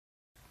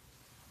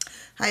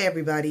Hi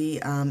everybody,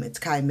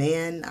 it's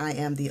Mann. I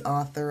am the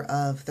author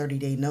of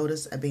 30-Day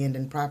Notice,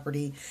 Abandoned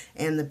Property,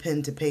 and the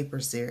Pen to Paper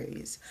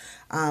series.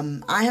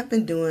 I have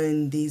been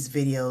doing these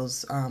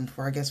videos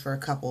for a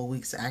couple of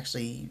weeks,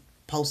 actually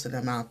posting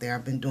them out there.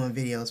 I've been doing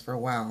videos for a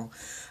while.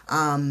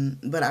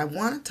 But I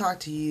want to talk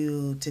to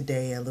you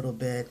today a little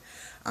bit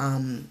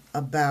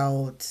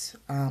about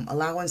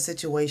allowing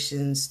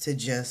situations to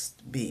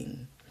just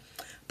be.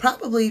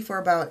 Probably for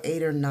about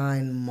 8 or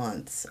 9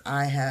 months,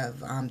 I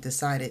have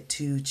decided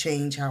to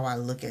change how I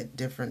look at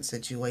different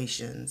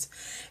situations.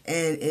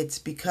 And it's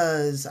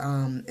because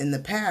in the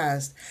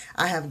past,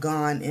 I have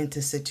gone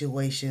into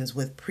situations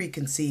with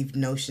preconceived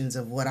notions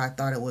of what I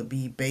thought it would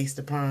be based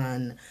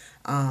upon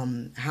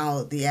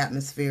how the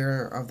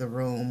atmosphere of the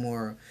room,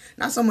 or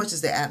not so much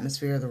as the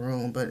atmosphere of the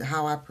room, but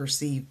how I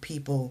perceive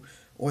people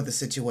or the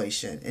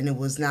situation. And it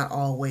was not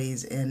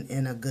always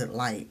in a good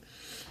light.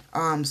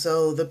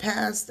 So the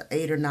past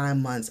 8 or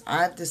 9 months,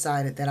 I've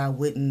decided that I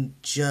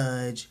wouldn't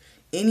judge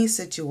any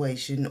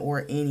situation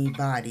or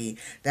anybody,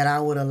 that I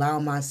would allow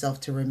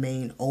myself to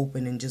remain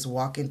open and just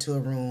walk into a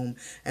room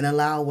and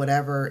allow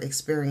whatever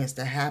experience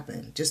to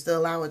happen, just to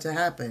allow it to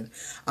happen,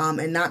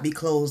 and not be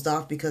closed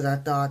off because I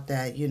thought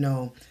that,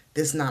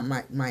 this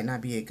might not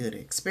be a good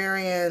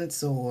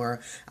experience, or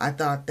I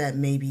thought that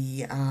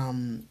maybe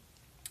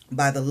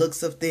by the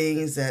looks of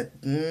things that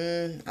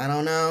I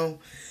don't know,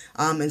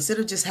 instead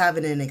of just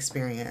having an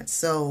experience.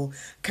 So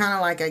kind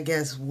of like, I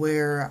guess,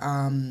 where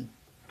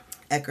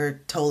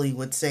Eckhart Tolle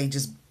would say,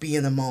 just be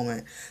in the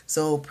moment.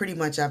 So pretty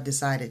much I've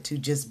decided to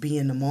just be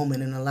in the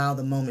moment and allow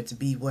the moment to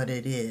be what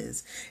it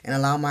is, and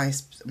allow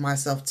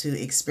myself to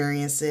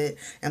experience it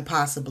and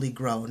possibly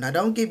grow. Now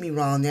don't get me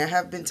wrong, there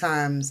have been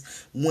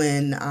times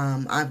when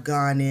I've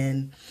gone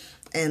in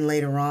and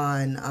later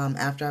on,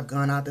 after I've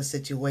gone out the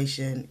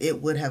situation, it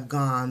would have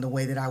gone the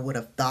way that I would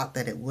have thought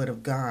that it would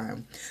have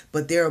gone.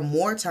 But there are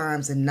more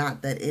times than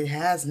not that it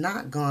has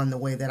not gone the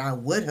way that I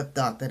would have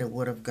thought that it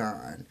would have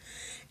gone.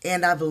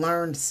 And I've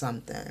learned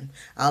something.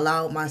 I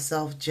allowed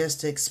myself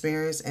just to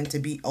experience and to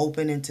be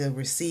open and to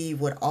receive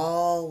what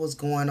all was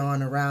going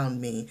on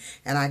around me,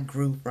 and I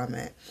grew from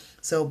it.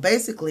 So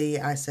basically,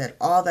 I said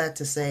all that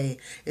to say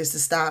is to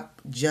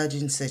stop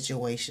judging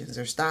situations,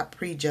 or stop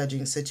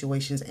prejudging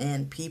situations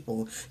and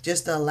people.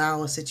 Just to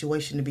allow a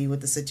situation to be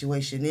what the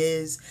situation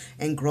is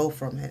and grow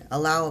from it.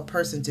 Allow a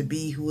person to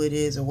be who it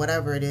is or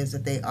whatever it is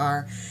that they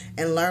are,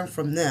 and learn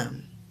from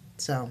them.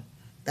 So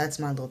that's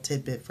my little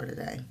tidbit for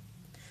today.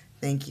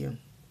 Thank you.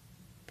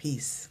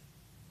 Peace.